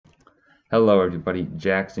Hello everybody,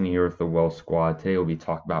 Jackson here with the Wealth Squad. Today we'll be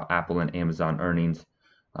talking about Apple and Amazon earnings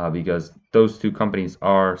because those two companies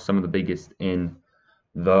are some of the biggest in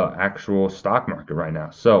the actual stock market right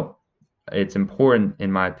now. So it's important, in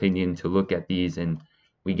my opinion, to look at these and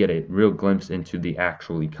we get a real glimpse into the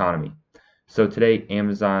actual economy. So today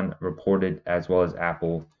Amazon reported as well as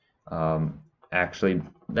Apple. Actually,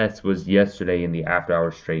 that was yesterday in the after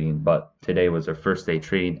hours trading, but today was their first day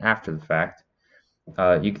trading after the fact.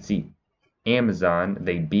 You can see Amazon,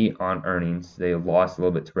 they beat on earnings. They lost a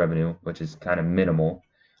little bit to revenue, which is kind of minimal,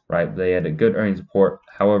 right? They had a good earnings report.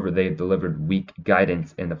 However, they delivered weak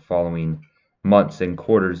guidance in the following months and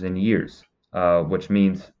quarters and years, which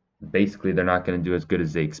means basically they're not going to do as good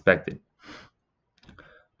as they expected.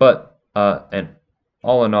 But and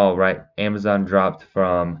all in all, right, Amazon dropped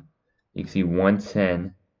from, you can see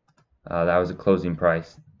 110, that was a closing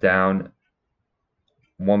price, down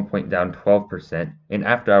 1 point, down 12%. And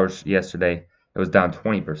after hours yesterday, it was down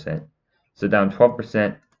 20%. So down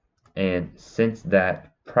 12%. And since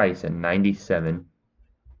that price at 97,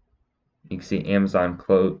 you can see Amazon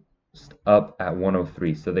closed up at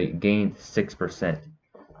 103. So they gained 6%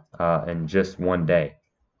 in just one day,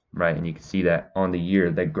 right? And you can see that on the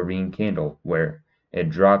year, that green candle where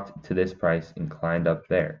it dropped to this price and climbed up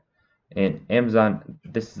there. And Amazon,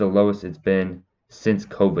 this is the lowest it's been since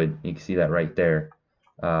COVID. You can see that right there.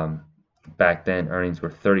 Back then, earnings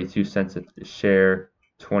were 32 cents a share,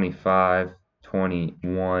 25,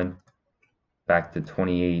 21, back to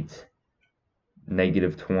 28,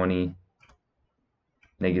 negative 20,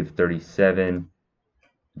 negative 37,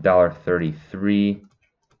 $1.33.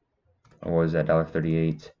 Or what was that?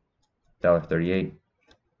 $1.38, $1.38,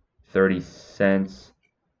 30 cents,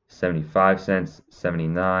 75 cents,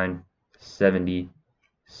 79, 70,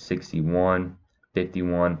 61,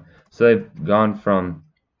 51. So they've gone from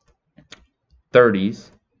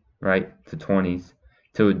 30s, right, to 20s,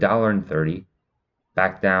 to $1.30,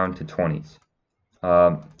 back down to 20s.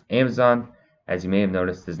 Amazon, as you may have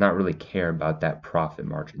noticed, does not really care about that profit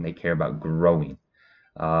margin. They care about growing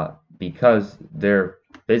because their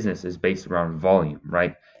business is based around volume,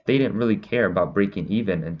 right? They didn't really care about breaking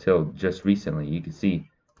even until just recently. You can see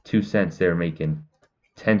 2 cents they were making.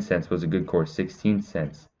 10 cents was a good course, 16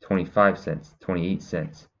 cents, 25 cents, 28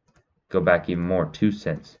 cents. Go back even more, 2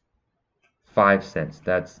 cents. 5 cents.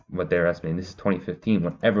 That's what they're estimating. This is 2015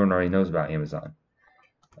 when everyone already knows about Amazon.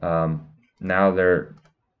 Now they're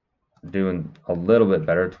doing a little bit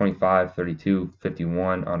better, 25, 32,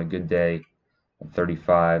 51 on a good day,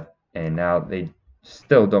 35, and now they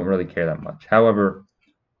still don't really care that much. However,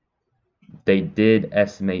 they did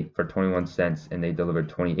estimate for 21 cents and they delivered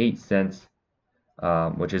 28 cents,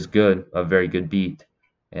 which is good, a very good beat,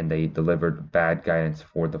 and they delivered bad guidance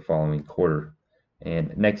for the following quarter.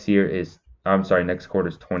 And next quarter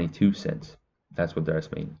is 22 cents. That's what they're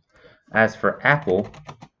estimating. As for Apple,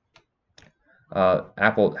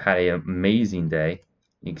 Apple had an amazing day.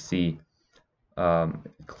 You can see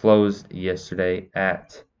closed yesterday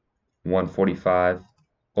at 145,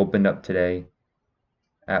 opened up today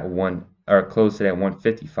at closed today at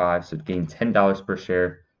 155, so it gained $10 per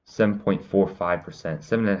share, 7.45%,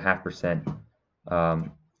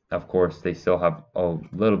 7.5%. Of course, they still have a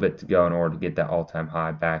little bit to go in order to get that all-time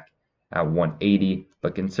high back at 180.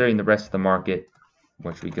 But considering the rest of the market,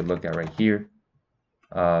 which we could look at right here,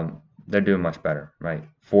 they're doing much better, right?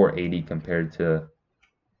 480 compared to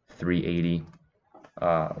 380.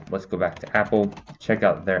 Let's go back to Apple. Check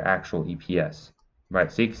out their actual EPS,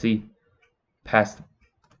 right? So you can see past.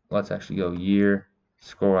 Let's actually go year.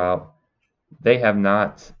 Scroll out. They have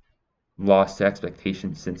not lost to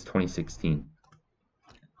expectations since 2016.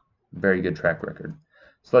 Very good track record.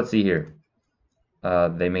 So let's see here.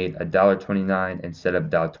 They made $1.29 instead of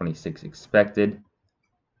 $1.26 expected.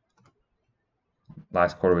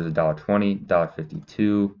 Last quarter was $1.20,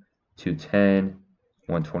 $1.52, $2.10,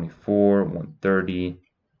 $1.24, $1.30,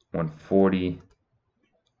 $1.40,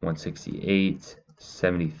 $1.68,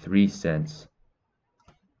 73 cents,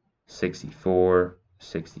 64,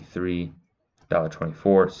 63,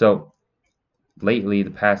 $1.24. So lately,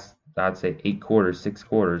 the past, I'd say 6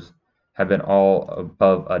 quarters, have been all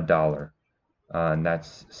above $1. And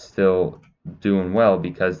that's still doing well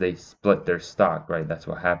because they split their stock, right? That's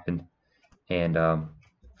what happened. And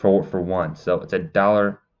for one, so it's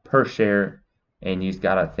 $1 per share, and you just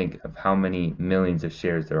gotta think of how many millions of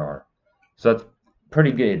shares there are. So that's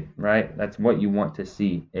pretty good, right? That's what you want to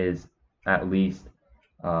see, is at least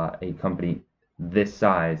a company this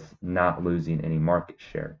size not losing any market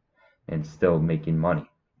share and still making money.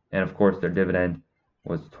 And of course, their dividend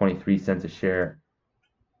was 23 cents a share,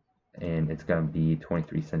 and it's going to be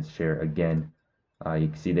 23 cents a share again You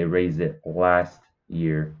can see they raised it last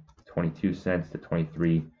year, 22 cents to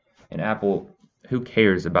 23. And Apple, who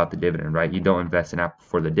cares about the dividend, right? You don't invest in Apple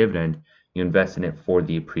for the dividend, you invest in it for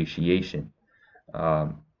the appreciation.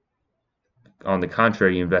 On the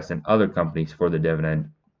contrary, you invest in other companies for the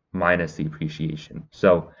dividend minus the appreciation.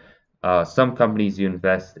 So some companies you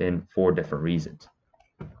invest in for different reasons.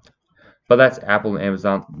 But that's Apple and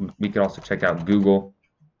Amazon. We can also check out Google.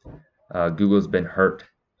 Google's been hurt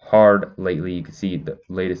hard lately. You can see the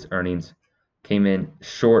latest earnings came in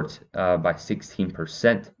short by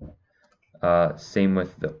 16%. Same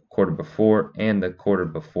with the quarter before and the quarter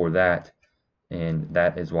before that. And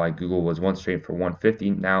that is why Google was once trading for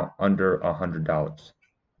 $150, now under $100.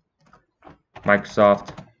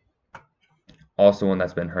 Microsoft, also one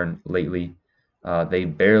that's been hurt lately. They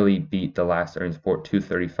barely beat the last earnings report,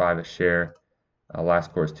 $235 a share.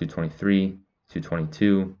 Last quarter is $223,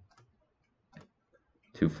 $222.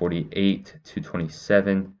 $248,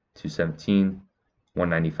 $227, $217,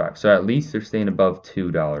 $195. So at least they're staying above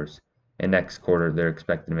 $2. And next quarter they're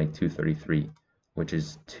expected to make $233, which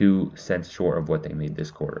is 2 cents short of what they made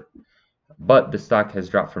this quarter. But the stock has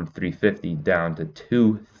dropped from $350 down to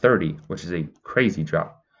 $230, which is a crazy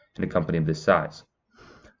drop in a company of this size.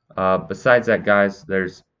 Besides that, guys,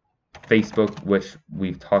 there's Facebook, which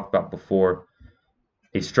we've talked about before.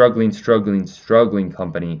 A struggling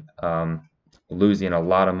company. Losing a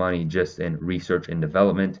lot of money just in research and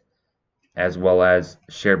development, as well as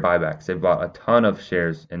share buybacks. They've bought a ton of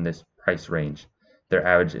shares in this price range. Their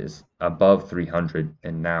average is above 300,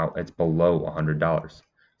 and now it's below $100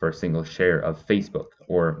 for a single share of Facebook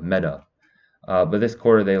or Meta. But this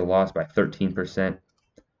quarter they lost by 13%.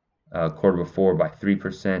 Quarter before by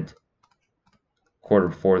 3%. Quarter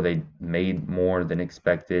before they made more than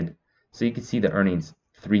expected. So you can see the earnings.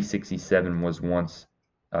 367 was once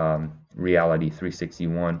reality,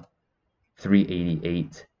 361,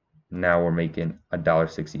 388. Now we're making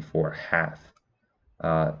 $1.64 half.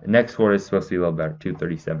 Next quarter is supposed to be a little better,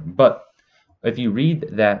 237. But if you read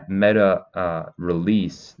that Meta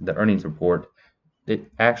release, the earnings report, it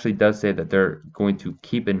actually does say that they're going to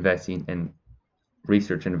keep investing in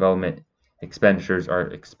research and development. Expenditures are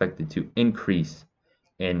expected to increase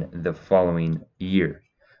in the following year.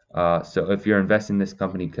 So if you're investing in this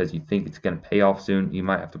company because you think it's going to pay off soon, you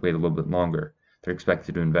might have to wait a little bit longer. They're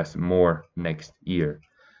expected to invest more next year.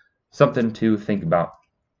 Something to think about.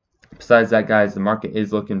 Besides that, guys, the market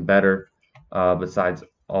is looking better. Besides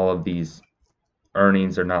all of these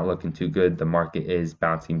earnings are not looking too good, the market is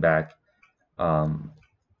bouncing back.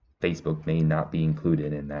 Facebook may not be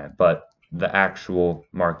included in that, but the actual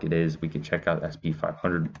market is. We can check out S&P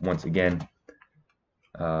 500 once again,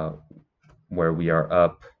 where we are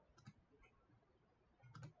up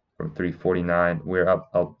from 349. We're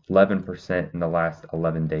up 11% in the last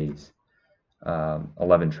 11 days,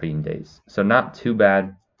 11 trading days. So not too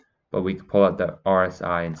bad, but we can pull out the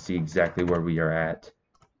RSI and see exactly where we are at.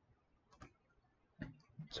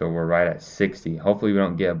 So we're right at 60. Hopefully we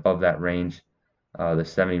don't get above that range, the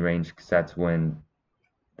 70 range, because that's when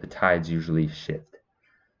the tides usually shift.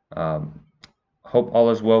 Hope all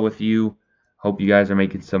is well with you. Hope you guys are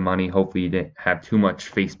making some money. Hopefully you didn't have too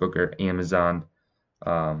much Facebook or Amazon.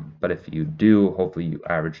 But if you do, hopefully you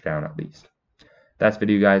average down at least. That's the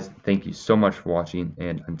video, guys. Thank you so much for watching,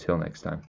 and until next time.